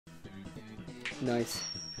Nice.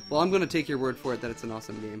 Well, I'm going to take your word for it that it's an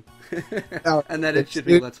awesome game. Oh, And that it should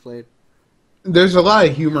be Let's Played. There's a lot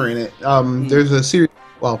of humor in it. There's a series.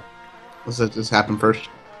 Well, let's let this happen first.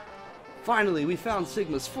 Finally, we found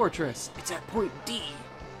Sigma's fortress. It's at point D.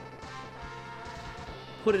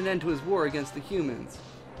 Put an end to his war against the humans.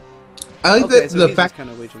 I like Okay, so the he's fact. just kind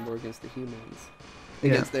of waging war against the humans.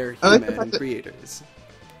 Yeah. Against their I like the human fact that- creators.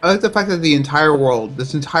 I like the fact that the entire world,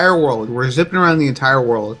 this entire world, we're zipping around the entire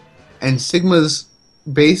world, and Sigma's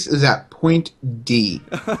base is at point D.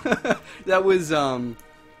 That was in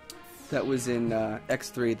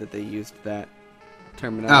X3 that they used that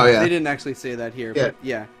terminology. Oh, yeah. They didn't actually say that here, Yeah. but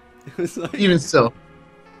yeah. It was like, Even still,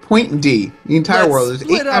 point D. The entire let's world is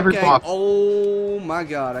split 8 up, average gang. blocks. Oh my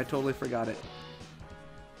god, I totally forgot it.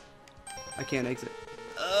 I can't exit.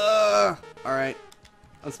 Alright.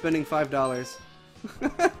 I'm spending $5.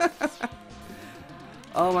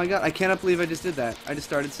 Oh my god, I cannot believe I just did that. I just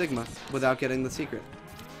started Sigma without getting the secret.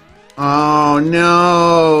 Oh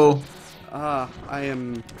no! I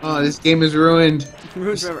am Oh, this game is ruined.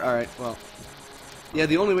 ruined forever. Alright, well. Yeah,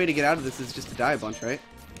 the only way to get out of this is just to die a bunch, right?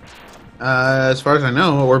 As far as I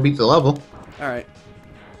know, or beat the level. Alright.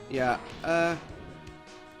 Yeah, I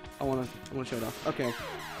wanna show it off. Okay.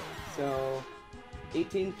 So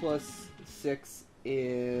 18 plus 6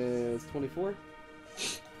 is 24.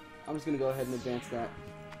 I'm just gonna go ahead and advance that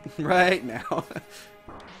right now.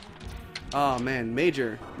 Oh man,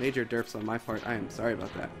 major derps on my part. I am sorry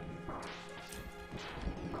about that.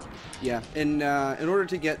 Yeah, in order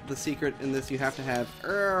to get the secret in this, you have to have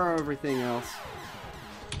everything else.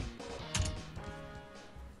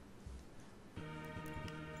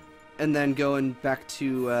 And then going back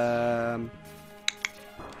to Oh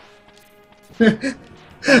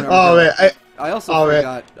man, I also Oh,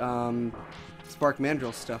 man. forgot Spark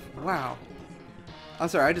Mandrill stuff. Wow. I'm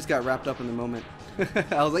sorry, I just got wrapped up in the moment.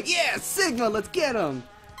 I was like, yeah, Sigma, let's get him!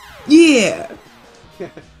 yeah.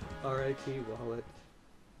 R.I.P. Wallet.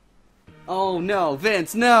 Oh no,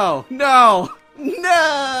 Vince, no! No!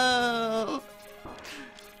 No!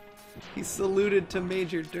 He saluted to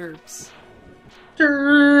Major Derps.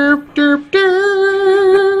 Derp, derp,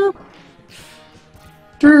 derp.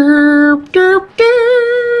 Derp, derp,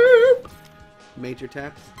 derp. Major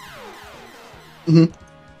taps? Mhm.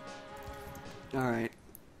 Alright.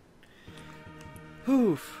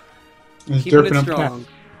 Oof. It's Keeping derping it up strong.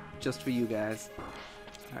 Just for you guys.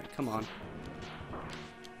 Alright, come on.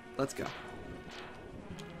 Let's go.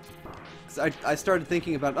 'Cause I started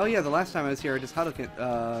thinking about, oh yeah, the last time I was here I just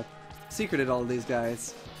Hadouken, secreted all of these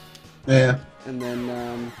guys. Yeah. And then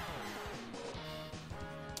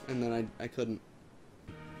I couldn't.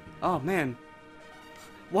 Oh man.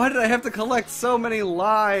 Why did I have to collect so many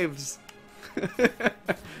lives? I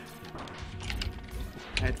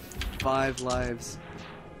had 5 lives.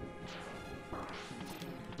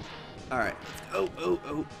 Alright. Oh.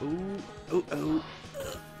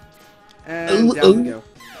 And down we go.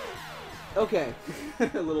 Okay.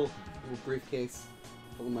 a little briefcase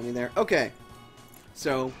full of money there. Okay.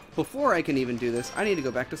 So, before I can even do this, I need to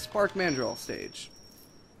go back to Spark Mandrill stage.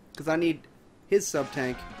 Because I need his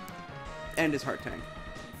sub-tank and his heart tank.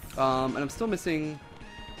 And I'm still missing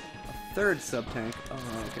a 3rd sub-tank.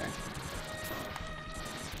 Oh, okay.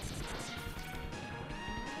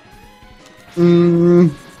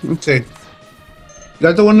 Let's see. You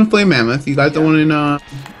got the one in Flame Mammoth. You got the one in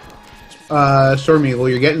Storm Eagle.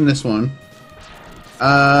 You're getting this one.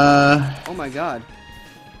 Oh my god.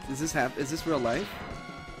 Is this real life?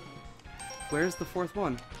 Where's the 4th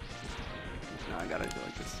one? No, I gotta go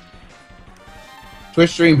like this. Twitch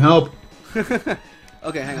stream help.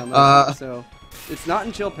 Okay, hang on. So, it's not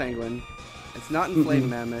in Chill Penguin. It's not in Flame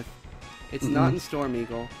Mammoth. It's not in Storm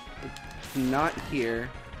Eagle. It's not here.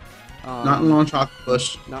 Not in Launch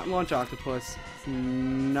Octopus. Not in Launch Octopus. It's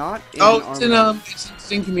not in Oh, it's in Armor. it's in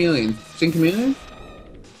Sting Chameleon. Sting Chameleon?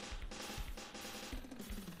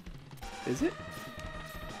 Is it?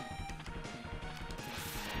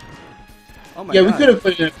 Oh my Yeah, god. we could have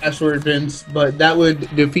put in a password, Vince, but that would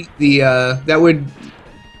defeat the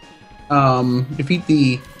defeat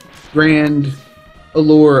the grand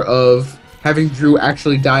allure of having Drew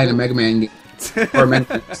actually die in a Mega Man game, or a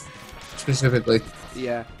Mega Man specifically.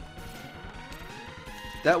 Yeah.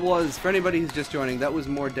 That was, for anybody who's just joining, that was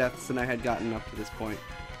more deaths than I had gotten up to this point.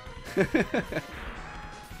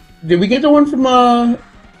 Did we get the one from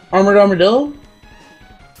Armored Armadillo?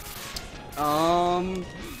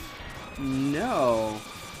 No.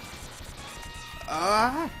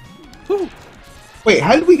 Whew. Wait,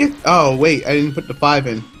 how did we get? Oh, wait, I didn't put the 5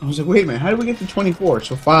 in. I was like, wait a minute, how did we get to 24?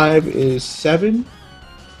 So 5 is 7.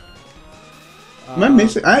 Am I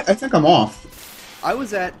missing? I think I'm off. I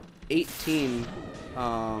was at 18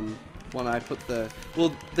 when I put the...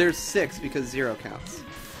 Well, there's 6 because 0 counts.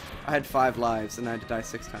 I had 5 lives and I had to die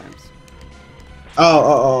 6 times.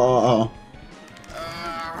 Oh.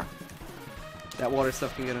 That water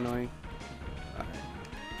stuff can get annoying.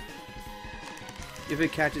 If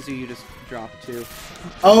it catches you, you just drop too.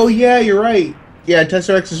 Oh yeah, you're right. Yeah,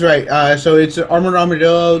 Tesseract is right. So it's Armored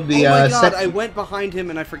Armadillo. The oh my god, I went behind him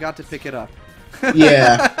and I forgot to pick it up.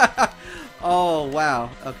 Yeah. Oh wow.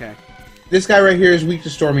 Okay. This guy right here is weak to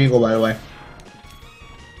Storm Eagle, by the way.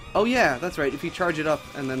 Oh yeah, that's right. If you charge it up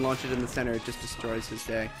and then launch it in the center, it just destroys his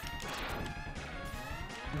day.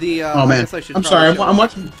 The oh man, I'm sorry.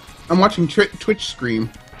 I'm watching Twitch stream.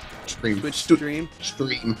 Twitch stream.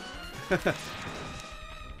 Stream.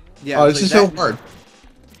 Yeah. Oh, this is so hard.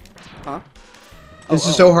 Huh? This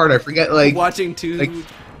is so hard. I forget like watching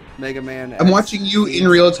Mega Man. I'm watching you in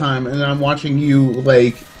real time, and then I'm watching you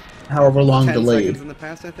like however long 10 delayed. seconds in the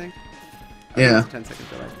past, I think. Yeah. 10 seconds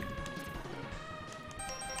delayed.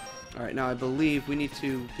 All right, now I believe we need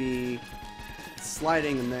to be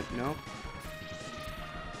sliding, and then no.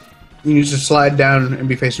 You need to slide down and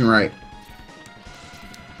be facing right.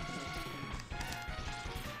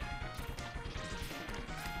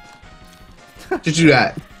 Did you do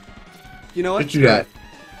that? You know what? Did you do that?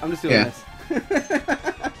 I'm just doing this.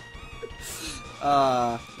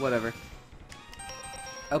 Whatever.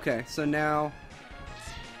 Okay, so now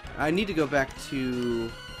I need to go back to...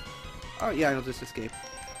 Oh, yeah, I'll just escape.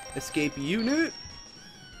 Escape unit!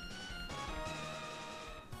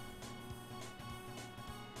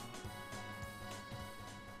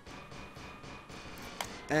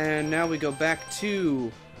 And now we go back to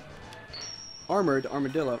Armored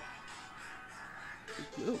Armadillo.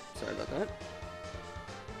 Oh, sorry about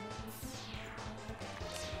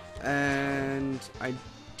that. And I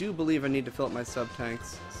do believe I need to fill up my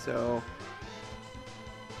sub-tanks, so...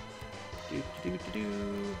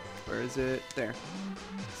 Where is it? There.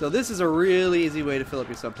 So this is a really easy way to fill up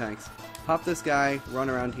your sub-tanks. Pop this guy, run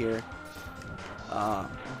around here.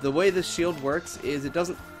 The way this shield works is it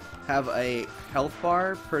doesn't have a health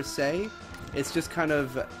bar per se. It's just kind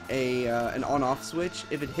of an on-off switch.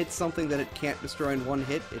 If it hits something that it can't destroy in one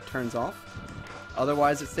hit, it turns off.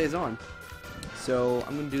 Otherwise, it stays on. So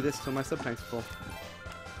I'm going to do this till my sub-tank's full.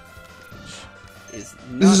 This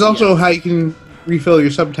is also how you can refill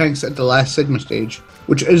your sub-tanks at the last Sigma stage,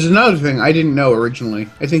 which is another thing I didn't know originally.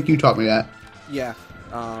 I think you taught me that. Yeah.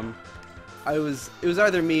 It was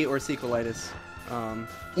either me or Sequelitis.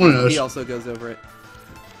 One of those. He also goes over it.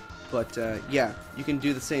 But yeah, you can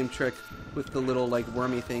do the same trick with the little like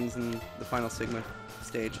wormy things in the final Sigma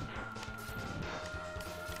stage.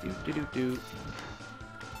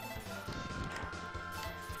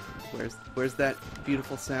 Where's that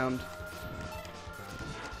beautiful sound?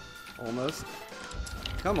 Almost.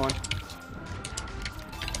 Come on.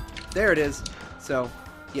 There it is. So,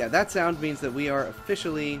 yeah, that sound means that we are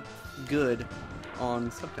officially good on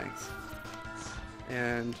sub-tanks.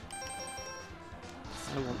 And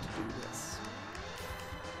I want to do this.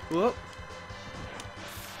 Whoop.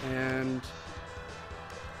 And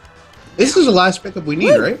this is the last pickup we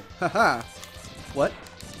need, right? Haha. What?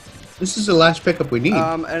 This is the last pickup we need.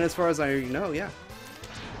 And as far as I know, yeah.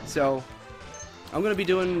 So I'm gonna be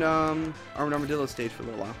doing Armored Armadillo stage for a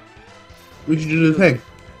little while. We should do the thing.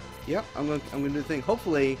 Yep, I'm gonna do the thing.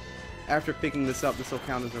 Hopefully, after picking this up, this will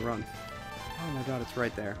count as a run. Oh my god, it's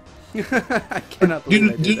right there. I cannot believe I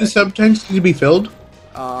did do that. the sub-tanks need to be filled?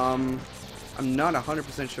 I'm not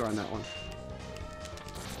 100% sure on that one.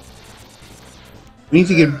 We need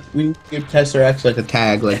to give Tesseract like a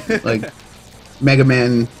tag, like Mega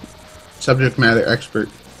Man subject matter expert.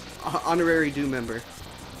 Honorary Do member.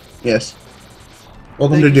 Yes.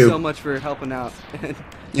 Welcome Thank to you Do. so much for helping out and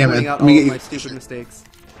Yeah, pointing man. out all of my stupid mistakes.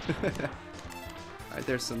 Alright,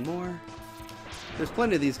 there's some more. There's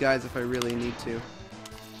plenty of these guys if I really need to.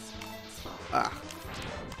 Ah.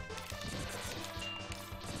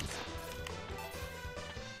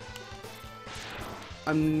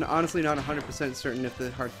 I'm honestly not 100% certain if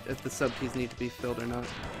the sub keys need to be filled or not.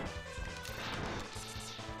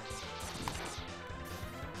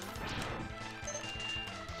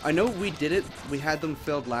 I know we did it. We had them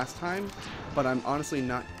filled last time, but I'm honestly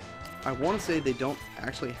not. I want to say they don't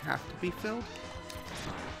actually have to be filled.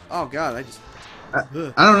 Oh god, I just. I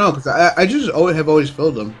don't know, because I just have always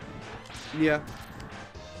filled them. Yeah.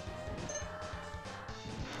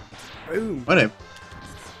 Boom. Whatever.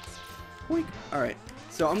 Boink. Alright,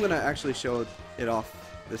 so I'm gonna actually show it off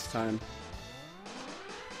this time.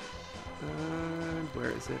 Where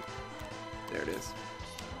is it? There it is.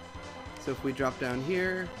 So if we drop down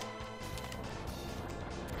here,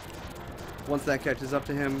 once that catches up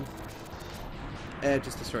to him, It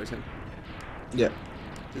just destroys him. Yeah.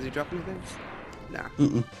 Does he drop anything? Nah.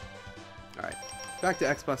 Mm-mm. Alright. Back to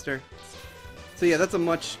X-Buster. So yeah, that's a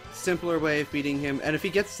much simpler way of beating him. And if he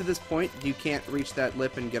gets to this point, you can't reach that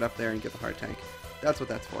lip and get up there and get the heart tank. That's what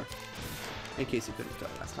that's for. In case you couldn't tell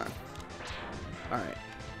last time. Alright.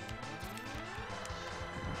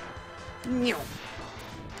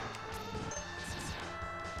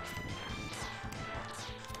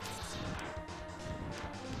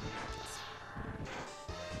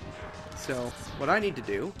 So, what I need to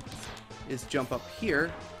do is jump up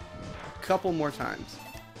here a couple more times.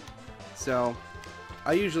 So,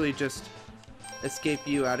 I usually just escape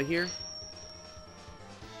you out of here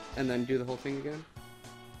and then do the whole thing again.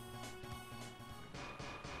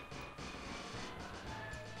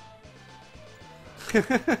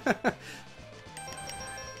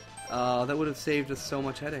 That would have saved us so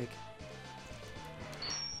much headache.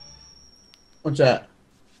 What's that?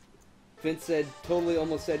 Vince said, totally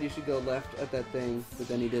almost said you should go left at that thing, but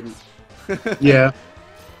then he didn't. Yeah.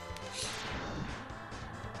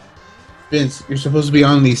 Vince, you're supposed to be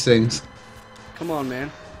on these things. Come on,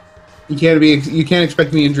 man. You can't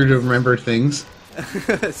expect me injured to remember things.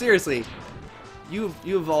 Seriously. You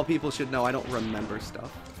of all people should know I don't remember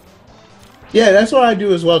stuff. Yeah, that's what I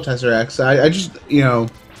do as well, Tesseract. I just,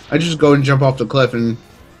 I just go and jump off the cliff and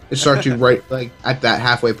it starts you right, like, at that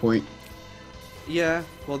halfway point. Yeah,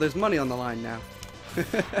 well, there's money on the line now.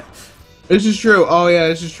 This is true. Oh, yeah,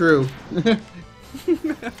 this is true.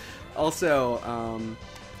 Also,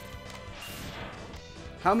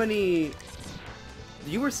 how many...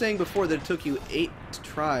 You were saying before that it took you 8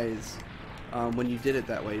 tries when you did it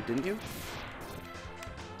that way, didn't you?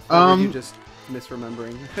 Or were you just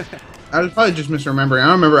misremembering? I was probably just misremembering. I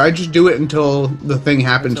don't remember. I just do it until the thing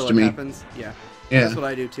happens until to it me. Happens? Yeah. Yeah. That's what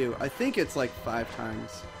I do too. I think it's like 5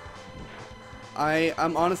 times.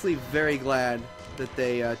 I'm honestly very glad that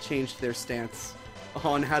they changed their stance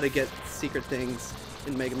on how to get secret things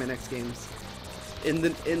in Mega Man X games. In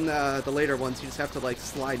the later ones, you just have to like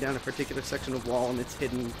slide down a particular section of wall and it's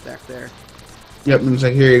hidden back there. Yep, and it's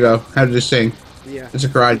like, here you go. How to just sing. Yeah. It's a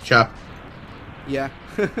karate chop. Yeah.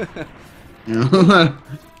 You know?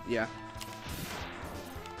 Yeah.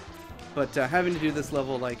 But having to do this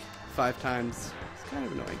level like 5 times is kind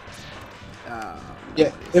of annoying.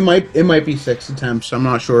 Yeah, it might be 6 attempts. I'm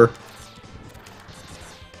not sure.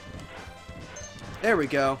 There we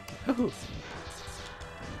go.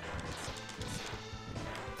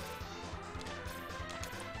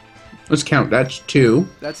 Let's count. That's 2.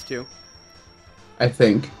 That's 2. I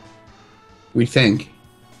think. We think.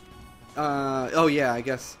 Oh yeah, I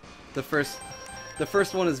guess the first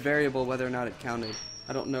one is variable whether or not it counted.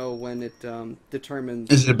 I don't know when it determines.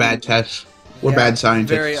 This is a bad test. We're Yeah, bad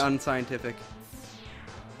scientists. Very unscientific.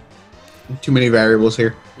 Too many variables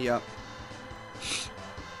here. Yep.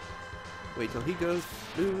 Wait till he goes.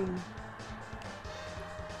 Boom.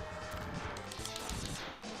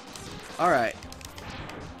 Alright.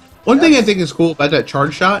 One thing I think is cool about that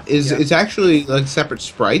charge shot is Yeah. it's actually like separate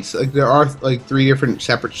sprites. Like there are like 3 different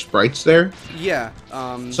separate sprites there. Yeah.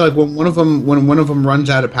 So like when one of them runs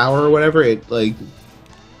out of power or whatever, it like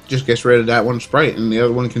just gets rid of that one sprite and the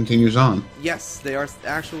other one continues on. Yes, they are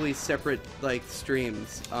actually separate like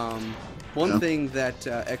streams. One thing that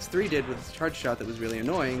X3 did with its charge shot that was really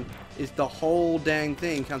annoying is the whole dang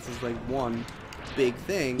thing counts as like one big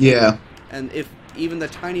thing. Yeah. And if even the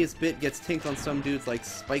tiniest bit gets tinked on some dude's like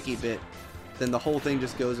spiky bit, then the whole thing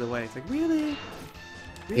just goes away. It's like, really?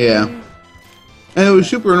 Yeah. And it was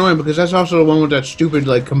super annoying because that's also the one with that stupid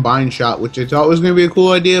like combined shot, which I thought was going to be a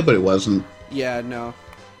cool idea, but it wasn't. Yeah, no.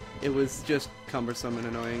 It was just cumbersome and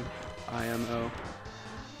annoying. IMO.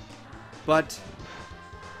 But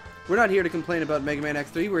we're not here to complain about Mega Man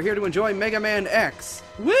X3. We're here to enjoy Mega Man X.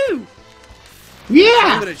 Woo! Yeah!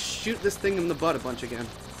 I'm gonna shoot this thing in the butt a bunch again.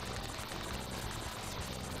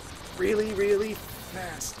 Really, really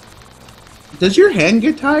fast. Does your hand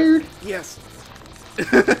get tired? Yes.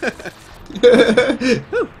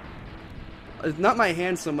 It's not my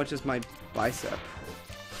hand so much as my bicep.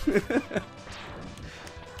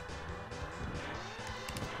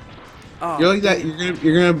 Oh, You're like that.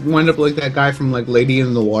 You're gonna wind up like that guy from like Lady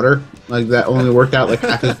in the Water, like that only worked out like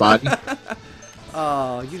half his body.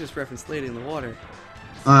 Oh, you just referenced Lady in the Water.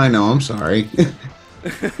 I know. I'm sorry.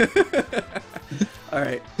 All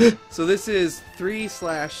right. So this is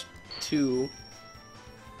 3/2.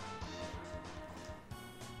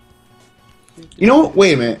 You know what?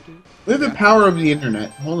 Wait a minute. We have the power of the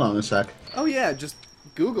internet. Hold on a sec. Oh yeah, just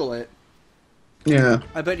Google it. Yeah.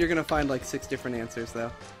 I bet you're gonna find like 6 different answers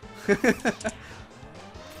though.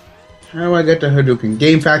 How do I get to Hadouken?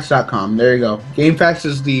 GameFAQs.com. There you go. GameFAQs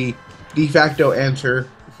is the de facto answer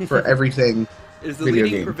for everything. It is the video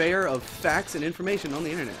leading game. purveyor of facts and information on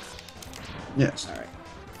the internet. Yes. Alright.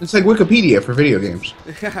 It's like Wikipedia for video games.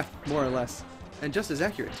 More or less. And just as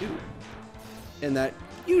accurate, too. In that,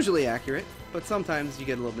 usually accurate, but sometimes you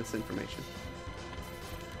get a little misinformation.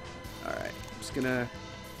 Alright, I'm just gonna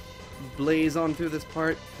blaze on through this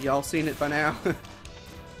part. Y'all seen it by now?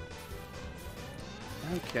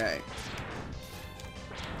 Okay.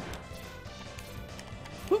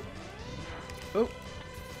 Whoop. Oh.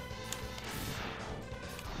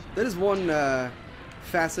 That is one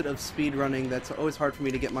facet of speedrunning that's always hard for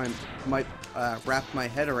me to get wrap my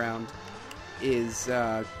head around, is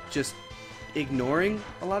just ignoring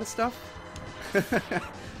a lot of stuff.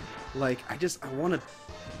 Like, I want to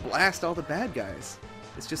blast all the bad guys.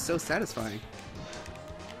 It's just so satisfying.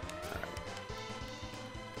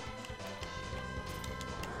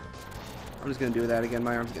 I'm just gonna do that again.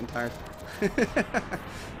 My arm's getting tired.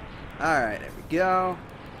 Alright, there we go.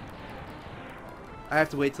 I have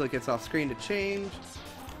to wait till it gets off screen to change.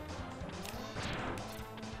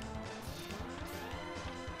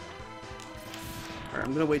 Alright,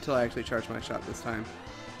 I'm gonna wait till I actually charge my shot this time,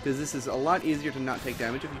 because this is a lot easier to not take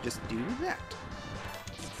damage if you just do that.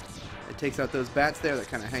 It takes out those bats there that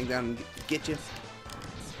kind of hang down and get you.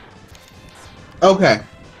 Okay.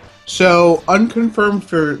 So, unconfirmed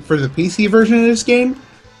for the PC version of this game,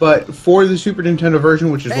 but for the Super Nintendo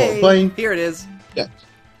version, which is what we're playing... Here it is. Yes.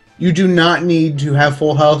 You do not need to have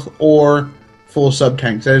full health or full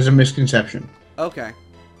sub-tanks. That is a misconception. Okay.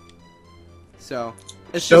 So,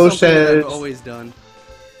 it's So just something that says... I've always done.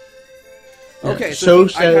 Yeah, Okay, so I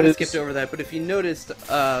kind of says... skipped over that, but if you noticed,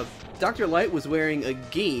 Dr. Light was wearing a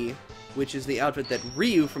gi, which is the outfit that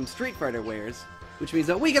Ryu from Street Fighter wears, which means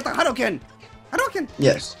that we get the Hadouken! Hadouken!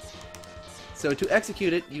 Yes. So to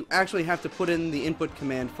execute it, you actually have to put in the input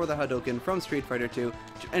command for the Hadouken from Street Fighter 2.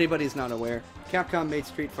 If anybody's not aware, Capcom made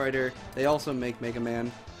Street Fighter, they also make Mega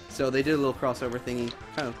Man, so they did a little crossover thingy,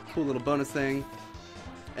 kind of cool little bonus thing.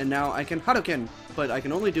 And now I can Hadouken, but I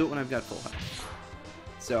can only do it when I've got full health.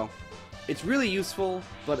 So, it's really useful,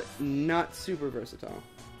 but not super versatile.